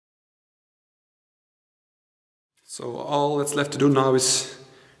So all that's left to do now is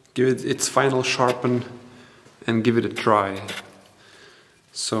give it its final sharpen and give it a try.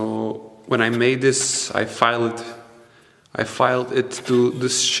 So when I made this, I filed it to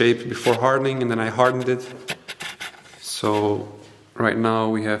this shape before hardening, and then I hardened it. So right now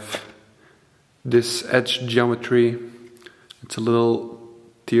we have this edge geometry. It's a little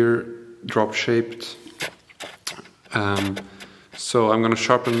teardrop shaped. So I'm gonna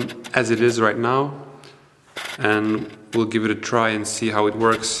sharpen as it is right now, and we'll give it a try and see how it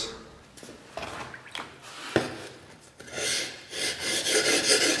works.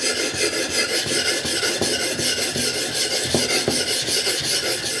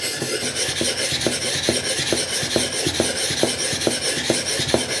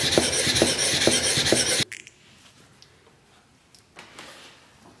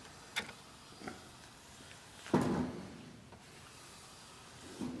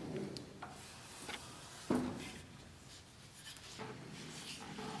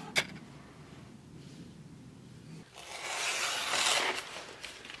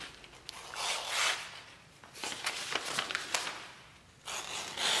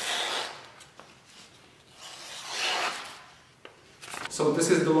 So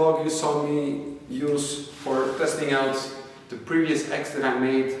this is the log you saw me use for testing out the previous X that I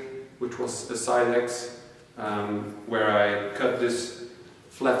made, which was a side X, where I cut this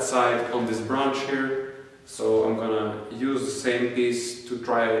flat side on this branch here. So I'm gonna use the same piece to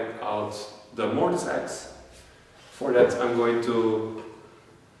try out the Mortise X. For that I'm going to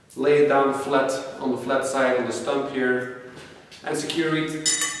lay it down flat on the flat side on the stump here and secure it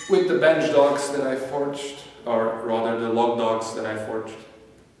with the bench dogs that I forged, or rather the log dogs that I forged.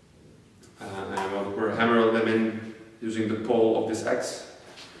 And we'll hammer them in using the pole of this X.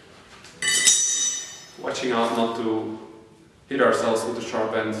 Watching out not to hit ourselves with the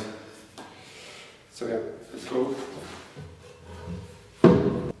sharp end. So yeah, let's go.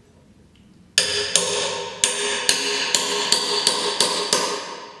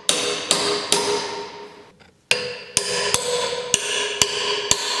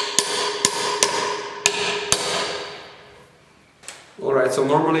 Alright, so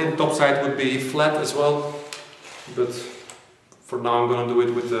normally the top side would be flat as well, but for now I'm going to do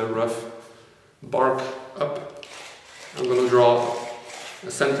it with the rough bark up. I'm going to draw a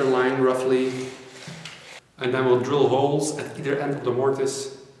center line roughly, and then we'll drill holes at either end of the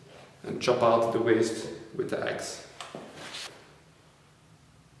mortise and chop out the waste with the axe.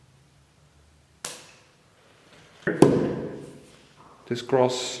 This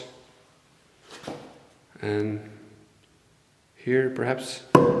cross and here perhaps.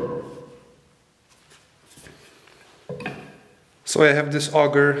 So I have this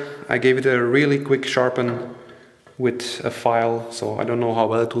auger. I gave it a really quick sharpen with a file, so I don't know how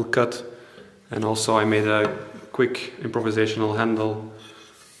well it will cut. And also I made a quick improvisational handle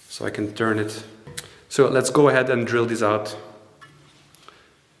so I can turn it. So let's go ahead and drill this out.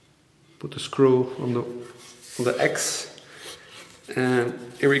 Put the screw on the X, and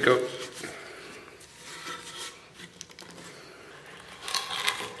here we go.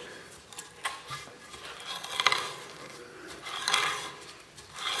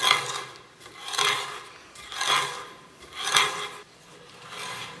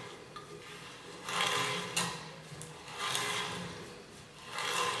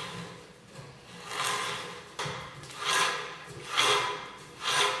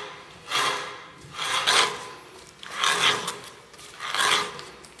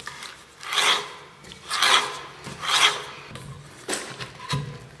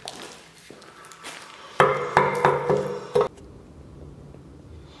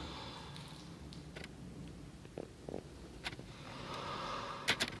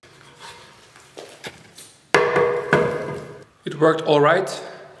 It worked all right.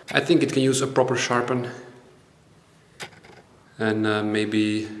 I think it can use a proper sharpen and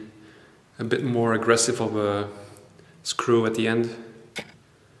maybe a bit more aggressive of a screw at the end.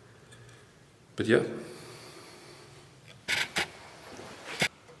 But yeah.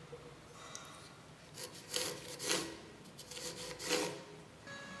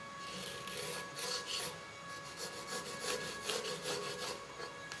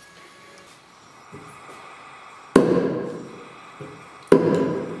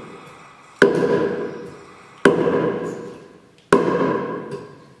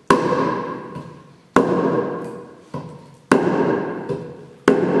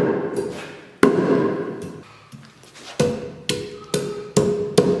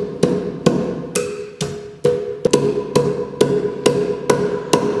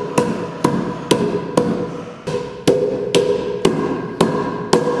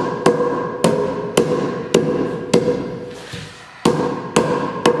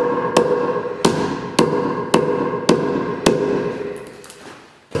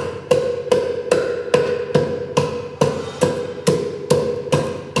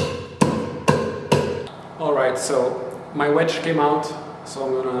 Alright, so my wedge came out, so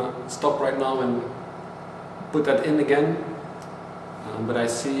I'm gonna stop right now and put that in again. But I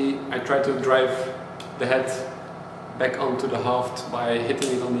try to drive the head back onto the haft by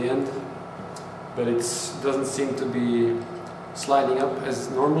hitting it on the end, but it doesn't seem to be sliding up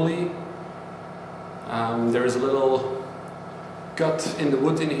as normally. There is a little cut in the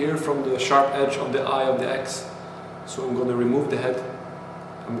wood in here from the sharp edge of the eye of the axe, so I'm going to remove the head.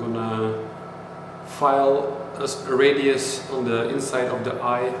 I'm going to file a radius on the inside of the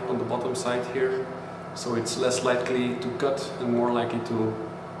eye on the bottom side here, so it's less likely to cut and more likely to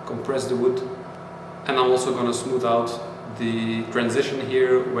compress the wood. And I'm also going to smooth out the transition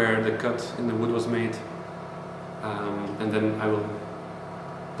here where the cut in the wood was made, and then I will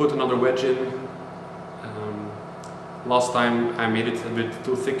put another wedge in. Last time I made it a bit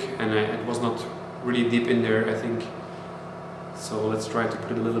too thick and it was not really deep in there, I think. So let's try to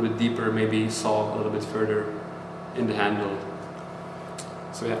put it a little bit deeper, maybe saw a little bit further in the handle.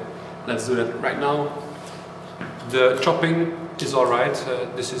 So yeah, let's do that right now. The chopping is alright.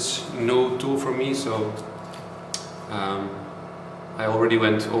 This is no tool for me, so I already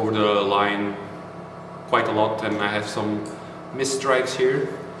went over the line quite a lot and I have some missed strikes here.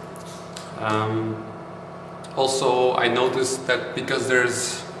 Also, I noticed that because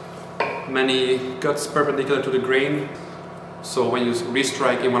there's many cuts perpendicular to the grain, so when you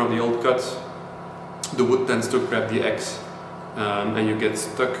restrike in one of the old cuts, the wood tends to grab the axe and you get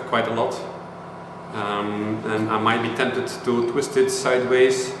stuck quite a lot. And I might be tempted to twist it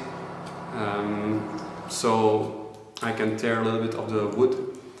sideways, so I can tear a little bit of the wood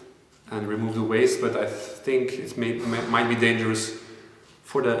and remove the waste, but I think it might be dangerous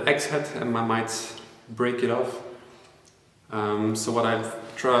for the axe head and I might break it off. So what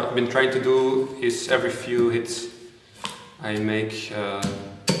I've been trying to do is every few hits I make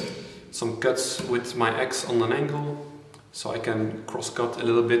some cuts with my axe on an angle, so I can cross cut a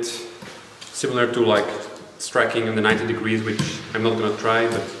little bit, similar to like striking in the 90 degrees, which I'm not going to try,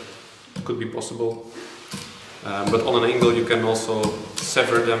 but could be possible. But on an angle you can also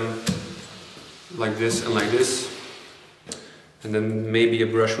sever them like this and like this, and then maybe a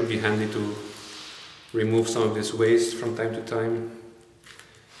brush would be handy to remove some of this waste from time to time.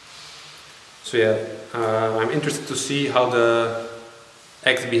 So yeah, I'm interested to see how the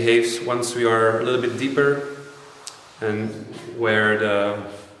axe behaves once we are a little bit deeper and where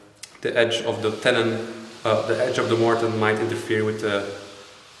the edge of the tenon, the edge of the mortar might interfere with the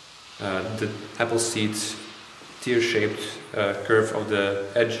apple seed tear-shaped curve of the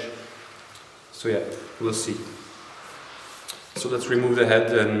edge. So yeah, we'll see. So let's remove the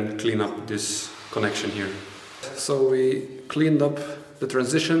head and clean up this connection here. So we cleaned up the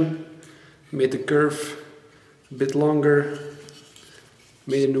transition, made the curve a bit longer,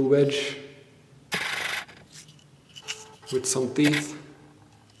 made a new wedge with some teeth,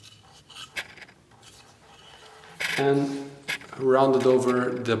 and rounded over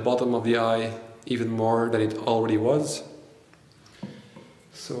the bottom of the eye even more than it already was.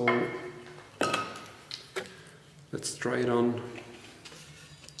 So let's try it on.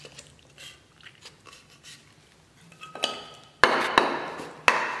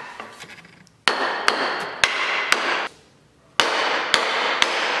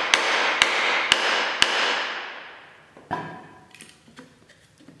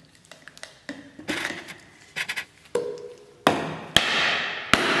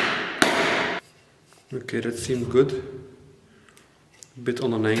 Okay, that seemed good. A bit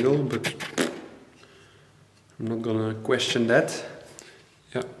on an angle, but I'm not gonna question that.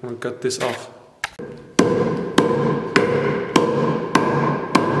 Yeah, I'm gonna cut this off.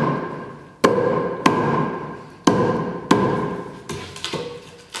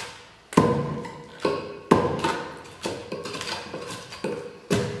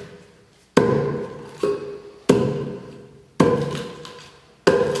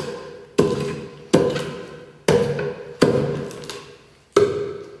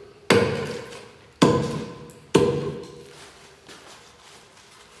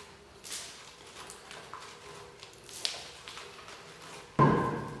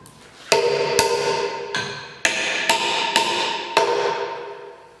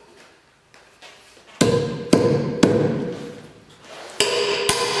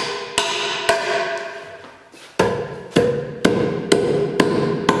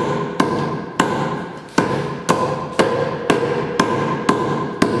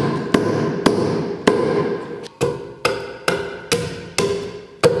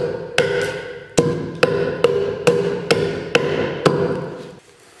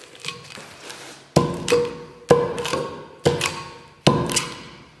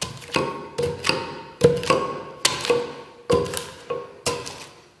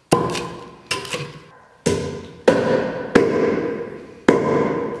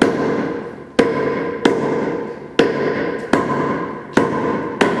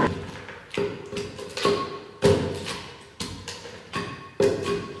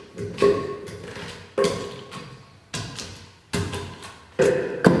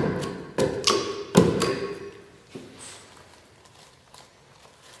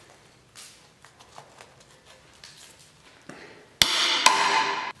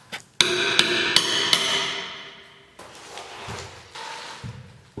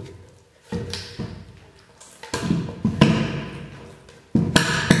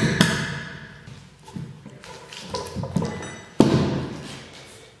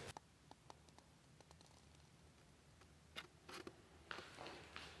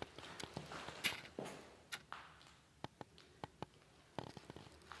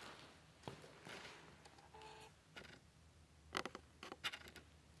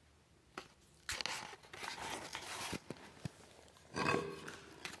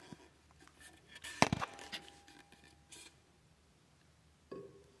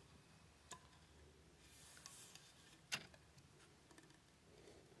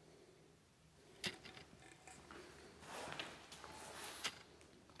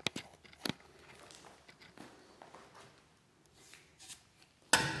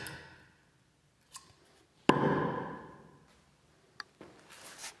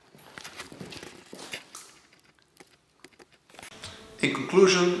 In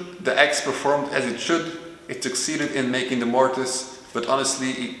conclusion, the axe performed as it should. It succeeded in making the mortise, but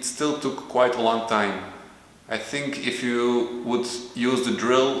honestly it still took quite a long time. I think if you would use the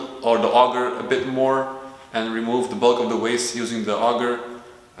drill or the auger a bit more and remove the bulk of the waste using the auger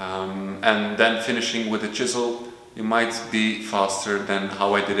and then finishing with the chisel, you might be faster than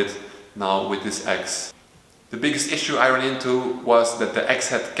how I did it now with this axe. The biggest issue I ran into was that the axe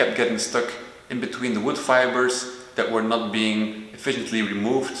head kept getting stuck in between the wood fibers that were not being efficiently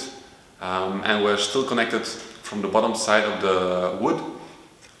removed and were still connected from the bottom side of the wood.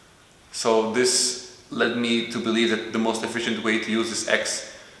 So this led me to believe that the most efficient way to use this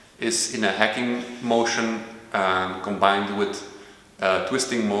axe is in a hacking motion combined with a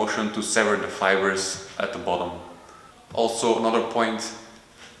twisting motion to sever the fibers at the bottom. Also, another point,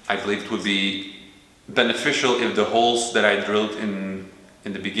 I believe it would be beneficial if the holes that I drilled in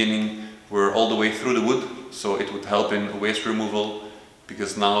the beginning were all the way through the wood, so it would help in waste removal,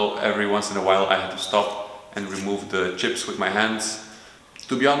 because now every once in a while I had to stop and remove the chips with my hands.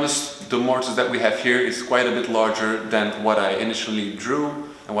 To be honest, the mortise that we have here is quite a bit larger than what I initially drew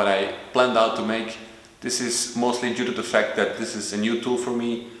and what I planned out to make. This is mostly due to the fact that this is a new tool for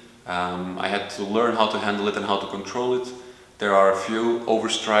me. I had to learn how to handle it and how to control it. There are a few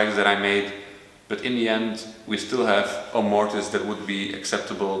overstrikes that I made, but in the end we still have a mortise that would be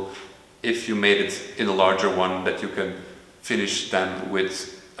acceptable if you made it in a larger one that you can finish then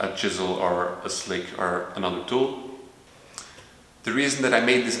with a chisel or a slick or another tool. The reason that I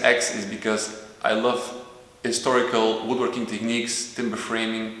made this axe is because I love historical woodworking techniques, timber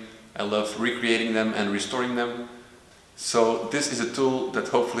framing. I love recreating them and restoring them. So this is a tool that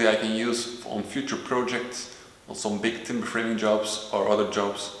hopefully I can use on future projects, on some big timber framing jobs or other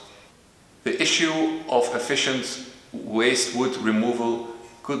jobs. The issue of efficient waste wood removal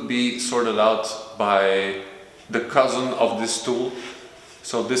could be sorted out by the cousin of this tool.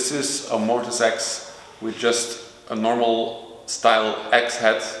 So this is a mortise axe with just a normal style axe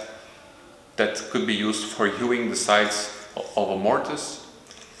head that could be used for hewing the sides of a mortise.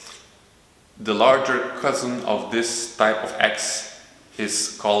 The larger cousin of this type of axe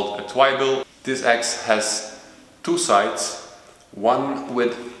is called a Teugel. This axe has two sides, one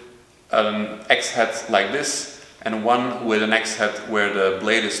with an axe head like this and one with an axe head where the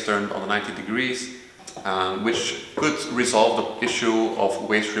blade is turned on 90 degrees, which could resolve the issue of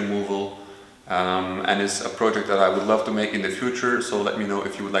waste removal, and is a project that I would love to make in the future, so let me know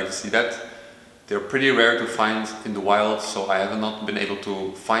if you would like to see that. They're pretty rare to find in the wild, so I have not been able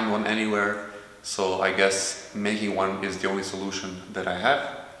to find one anywhere, so I guess making one is the only solution that I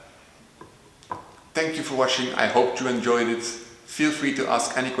have. Thank you for watching, I hope you enjoyed it. Feel free to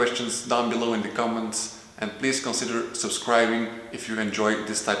ask any questions down below in the comments, and please consider subscribing if you enjoy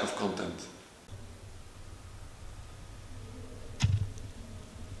this type of content.